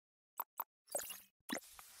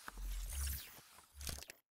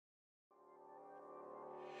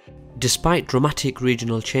Despite dramatic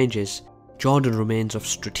regional changes, Jordan remains of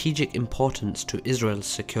strategic importance to Israel's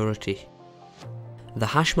security. The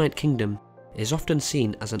Hashemite Kingdom is often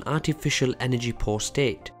seen as an artificial energy poor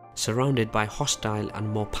state, surrounded by hostile and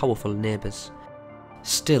more powerful neighbours.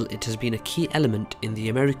 Still, it has been a key element in the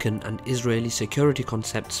American and Israeli security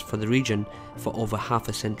concepts for the region for over half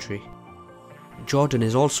a century. Jordan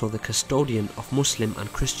is also the custodian of Muslim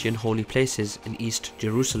and Christian holy places in East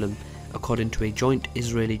Jerusalem, according to a joint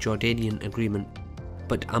Israeli-Jordanian agreement.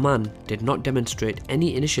 But Amman did not demonstrate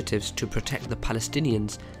any initiatives to protect the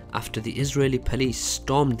Palestinians after the Israeli police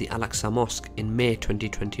stormed the Al-Aqsa Mosque in May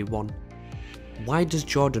 2021. Why does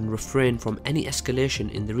Jordan refrain from any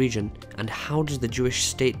escalation in the region, and how does the Jewish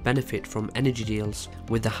state benefit from energy deals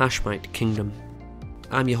with the Hashemite Kingdom?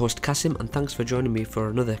 I'm your host Kasim, and thanks for joining me for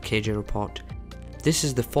another KJ Report. This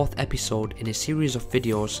is the fourth episode in a series of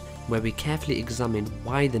videos where we carefully examine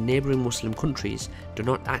why the neighbouring Muslim countries do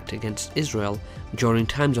not act against Israel during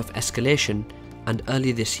times of escalation and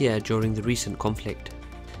early this year during the recent conflict.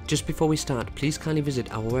 Just before we start, please kindly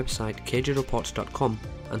visit our website kjreports.com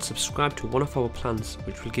and subscribe to one of our plans,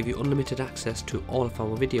 which will give you unlimited access to all of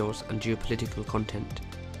our videos and geopolitical content.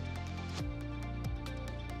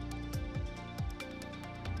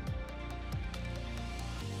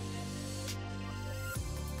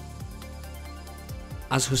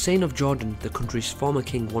 As Hussein of Jordan, the country's former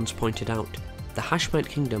king, once pointed out, the Hashemite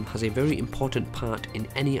Kingdom has a very important part in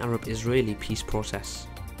any Arab-Israeli peace process.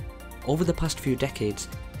 Over the past few decades,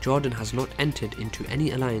 Jordan has not entered into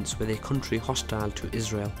any alliance with a country hostile to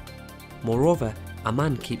Israel. Moreover,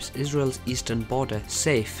 Amman keeps Israel's eastern border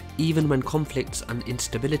safe even when conflicts and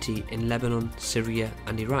instability in Lebanon, Syria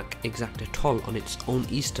and Iraq exact a toll on its own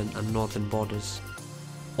eastern and northern borders.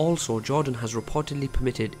 Also, Jordan has reportedly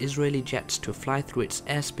permitted Israeli jets to fly through its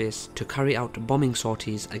airspace to carry out bombing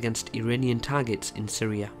sorties against Iranian targets in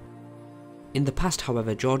Syria. In the past,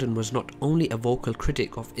 however, Jordan was not only a vocal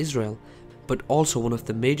critic of Israel, but also one of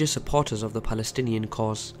the major supporters of the Palestinian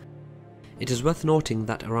cause. It is worth noting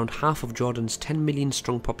that around half of Jordan's 10 million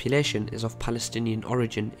strong population is of Palestinian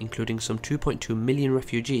origin, including some 2.2 million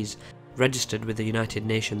refugees registered with the United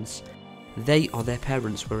Nations. They or their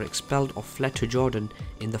parents were expelled or fled to Jordan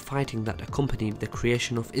in the fighting that accompanied the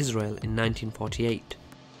creation of Israel in 1948.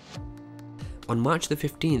 On March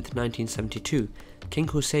 15, 1972, King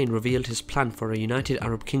Hussein revealed his plan for a united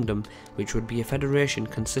Arab kingdom, which would be a federation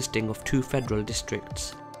consisting of two federal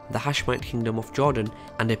districts, the Hashemite Kingdom of Jordan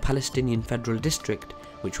and a Palestinian federal district,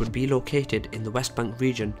 which would be located in the West Bank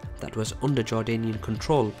region that was under Jordanian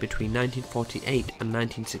control between 1948 and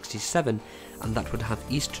 1967, and that would have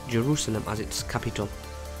East Jerusalem as its capital.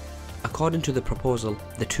 According to the proposal,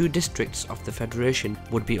 the two districts of the federation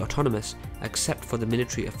would be autonomous except for the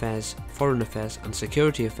military affairs, foreign affairs and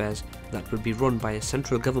security affairs that would be run by a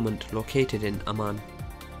central government located in Amman.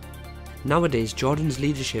 Nowadays, Jordan's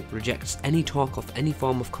leadership rejects any talk of any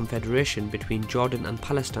form of confederation between Jordan and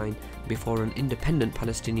Palestine before an independent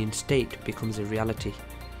Palestinian state becomes a reality.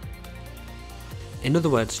 In other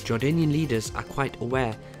words, Jordanian leaders are quite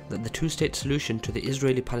aware that the two-state solution to the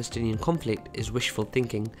Israeli-Palestinian conflict is wishful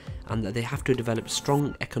thinking, and that they have to develop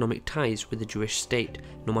strong economic ties with the Jewish state,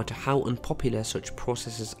 no matter how unpopular such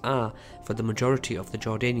processes are for the majority of the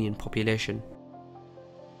Jordanian population.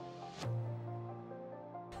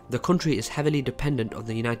 The country is heavily dependent on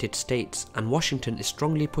the United States, and Washington is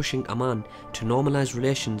strongly pushing Amman to normalize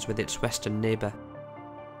relations with its western neighbour.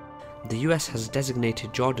 The US has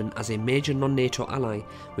designated Jordan as a major non-NATO ally,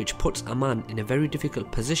 which puts Amman in a very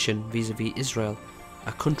difficult position vis-à-vis Israel,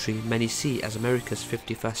 a country many see as America's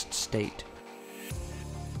 51st state.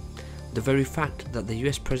 The very fact that the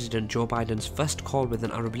US President Joe Biden's first call with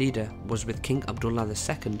an Arab leader was with King Abdullah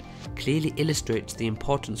II clearly illustrates the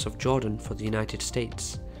importance of Jordan for the United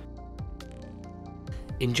States.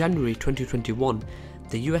 In January 2021,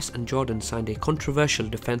 the US and Jordan signed a controversial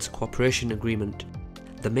defense cooperation agreement.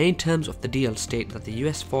 The main terms of the deal state that the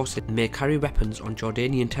US forces may carry weapons on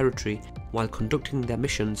Jordanian territory while conducting their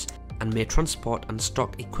missions and may transport and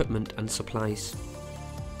stock equipment and supplies.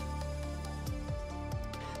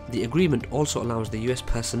 The agreement also allows the US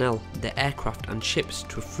personnel, their aircraft and ships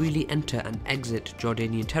to freely enter and exit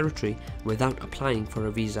Jordanian territory without applying for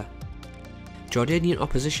a visa. Jordanian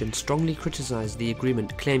opposition strongly criticised the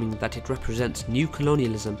agreement, claiming that it represents new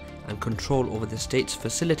colonialism and control over the state's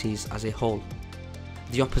facilities as a whole.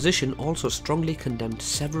 The opposition also strongly condemned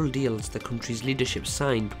several deals the country's leadership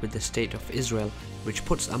signed with the State of Israel, which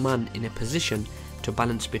puts Amman in a position to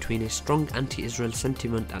balance between a strong anti-Israel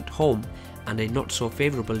sentiment at home and a not so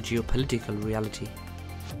favourable geopolitical reality.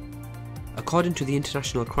 According to the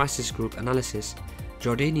International Crisis Group analysis,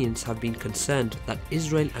 Jordanians have been concerned that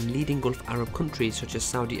Israel and leading Gulf Arab countries such as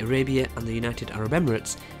Saudi Arabia and the United Arab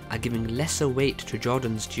Emirates are giving lesser weight to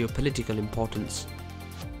Jordan's geopolitical importance.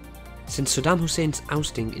 Since Saddam Hussein's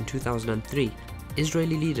ousting in 2003,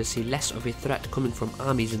 Israeli leaders see less of a threat coming from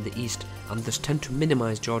armies in the east and thus tend to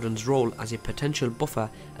minimize Jordan's role as a potential buffer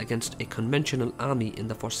against a conventional army in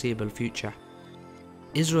the foreseeable future.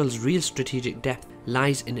 Israel's real strategic depth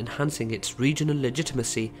lies in enhancing its regional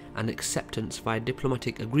legitimacy and acceptance via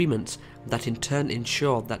diplomatic agreements that in turn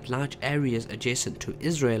ensure that large areas adjacent to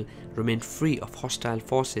Israel remain free of hostile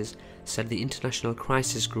forces, said the International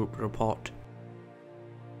Crisis Group report.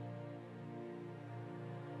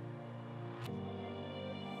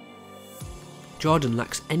 Jordan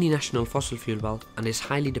lacks any national fossil fuel wealth and is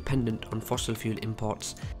highly dependent on fossil fuel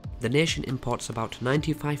imports. The nation imports about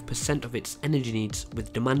 95% of its energy needs,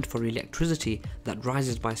 with demand for electricity that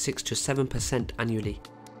rises by 6 to 7% annually.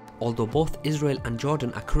 Although both Israel and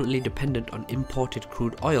Jordan are currently dependent on imported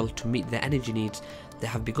crude oil to meet their energy needs, they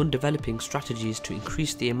have begun developing strategies to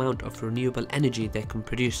increase the amount of renewable energy they can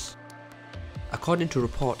produce. According to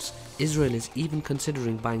reports, Israel is even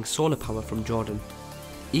considering buying solar power from Jordan.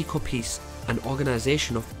 EcoPeace, an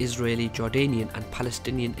organisation of Israeli, Jordanian and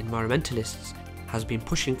Palestinian environmentalists, has been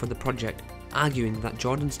pushing for the project, arguing that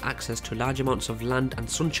Jordan's access to large amounts of land and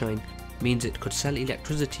sunshine means it could sell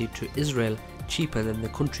electricity to Israel cheaper than the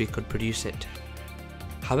country could produce it.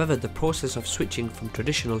 However, the process of switching from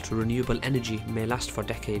traditional to renewable energy may last for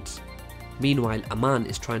decades. Meanwhile, Amman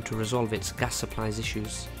is trying to resolve its gas supplies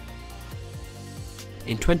issues.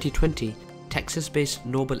 In 2020, Texas-based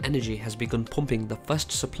Noble Energy has begun pumping the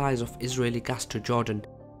first supplies of Israeli gas to Jordan,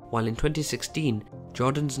 while in 2016,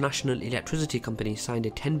 Jordan's national electricity company signed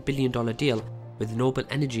a $10 billion deal with Noble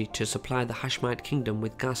Energy to supply the Hashemite Kingdom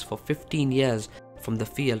with gas for 15 years from the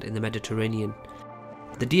field in the Mediterranean.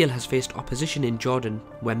 The deal has faced opposition in Jordan,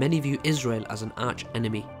 where many view Israel as an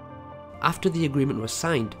arch-enemy. After the agreement was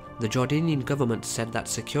signed, the Jordanian government said that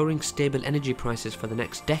securing stable energy prices for the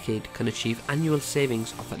next decade can achieve annual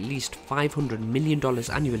savings of at least $500 million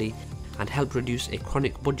annually and help reduce a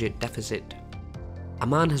chronic budget deficit.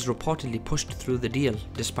 Amman has reportedly pushed through the deal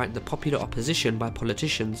despite the popular opposition by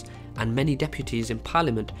politicians and many deputies in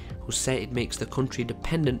parliament who say it makes the country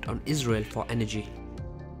dependent on Israel for energy.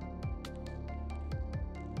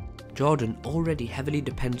 Jordan already heavily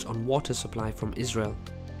depends on water supply from Israel.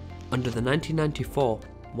 Under the 1994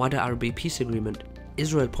 Wada Arabi peace agreement,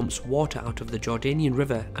 Israel pumps water out of the Jordanian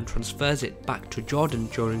river and transfers it back to Jordan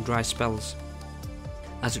during dry spells,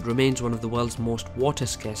 as it remains one of the world's most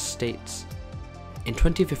water-scarce states. In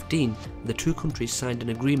 2015, the two countries signed an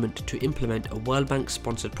agreement to implement a World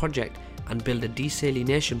Bank-sponsored project and build a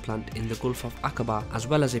desalination plant in the Gulf of Aqaba, as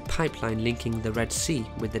well as a pipeline linking the Red Sea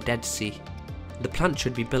with the Dead Sea. The plant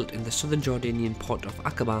should be built in the southern Jordanian port of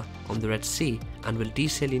Aqaba on the Red Sea and will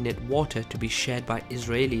desalinate water to be shared by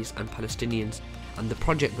Israelis and Palestinians, and the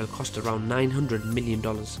project will cost around $900 million.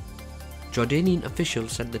 Jordanian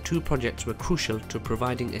officials said the two projects were crucial to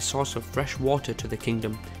providing a source of fresh water to the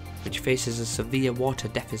kingdom, which faces a severe water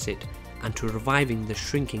deficit, and to reviving the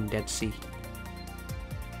shrinking Dead Sea.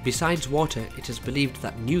 Besides water, it is believed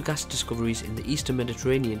that new gas discoveries in the eastern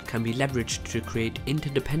Mediterranean can be leveraged to create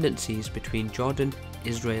interdependencies between Jordan,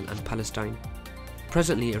 Israel and Palestine.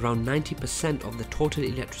 Presently, around 90% of the total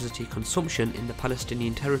electricity consumption in the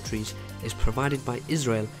Palestinian territories is provided by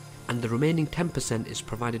Israel, and the remaining 10% is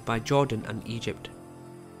provided by Jordan and Egypt.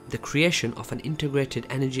 The creation of an integrated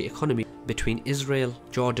energy economy between Israel,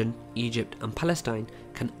 Jordan, Egypt and Palestine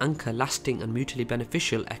can anchor lasting and mutually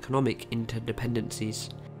beneficial economic interdependencies.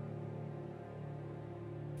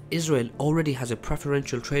 Israel already has a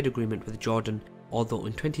preferential trade agreement with Jordan, although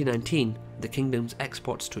in 2019 the kingdom's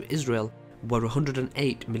exports to Israel were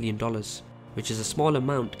 $108 million, which is a small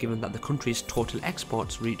amount given that the country's total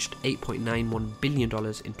exports reached $8.91 billion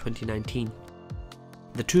in 2019.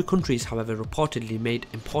 The two countries, however, reportedly made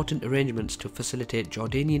important arrangements to facilitate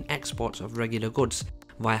Jordanian exports of regular goods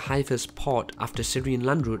via Haifa's port after Syrian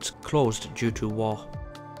land routes closed due to war.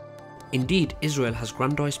 Indeed, Israel has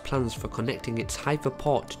grandiose plans for connecting its Haifa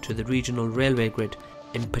port to the regional railway grid,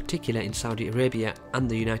 in particular in Saudi Arabia and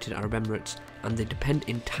the United Arab Emirates, and they depend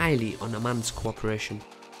entirely on Amman's cooperation.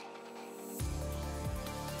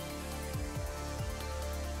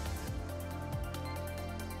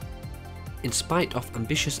 In spite of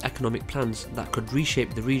ambitious economic plans that could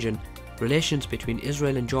reshape the region, relations between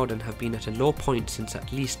Israel and Jordan have been at a low point since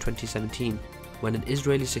at least 2017, when an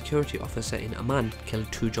Israeli security officer in Amman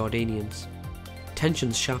killed 2 Jordanians.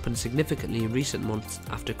 Tensions sharpened significantly in recent months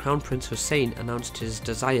after Crown Prince Hussein announced his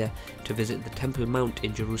desire to visit the Temple Mount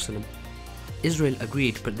in Jerusalem. Israel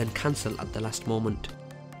agreed but then cancelled at the last moment.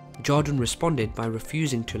 Jordan responded by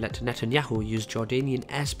refusing to let Netanyahu use Jordanian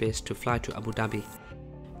airspace to fly to Abu Dhabi.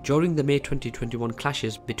 During the May 2021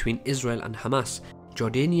 clashes between Israel and Hamas,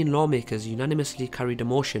 Jordanian lawmakers unanimously carried a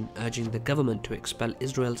motion urging the government to expel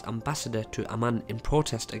Israel's ambassador to Amman in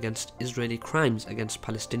protest against Israeli crimes against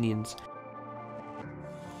Palestinians.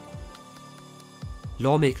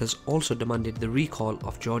 Lawmakers also demanded the recall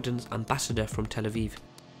of Jordan's ambassador from Tel Aviv.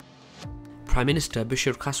 Prime Minister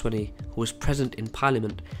Bashir Kaswani, who was present in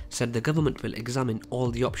Parliament, said the government will examine all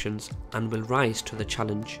the options and will rise to the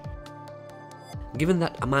challenge. Given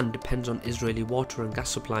that Amman depends on Israeli water and gas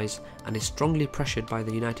supplies and is strongly pressured by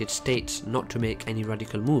the United States not to make any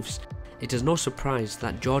radical moves, it is no surprise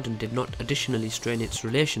that Jordan did not additionally strain its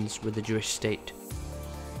relations with the Jewish state.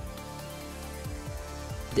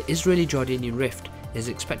 The Israeli-Jordanian rift is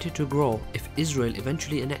expected to grow if Israel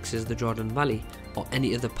eventually annexes the Jordan Valley or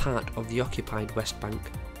any other part of the occupied West Bank.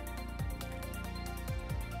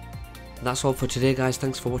 That's all for today guys,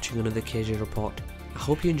 thanks for watching another KJ Report. I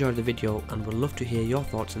hope you enjoyed the video and would love to hear your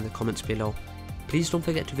thoughts in the comments below. Please don't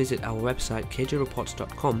forget to visit our website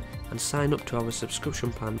kjreports.com and sign up to our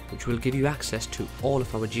subscription plan, which will give you access to all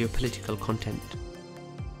of our geopolitical content.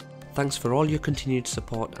 Thanks for all your continued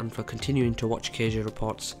support and for continuing to watch KJ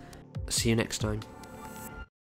Reports. See you next time.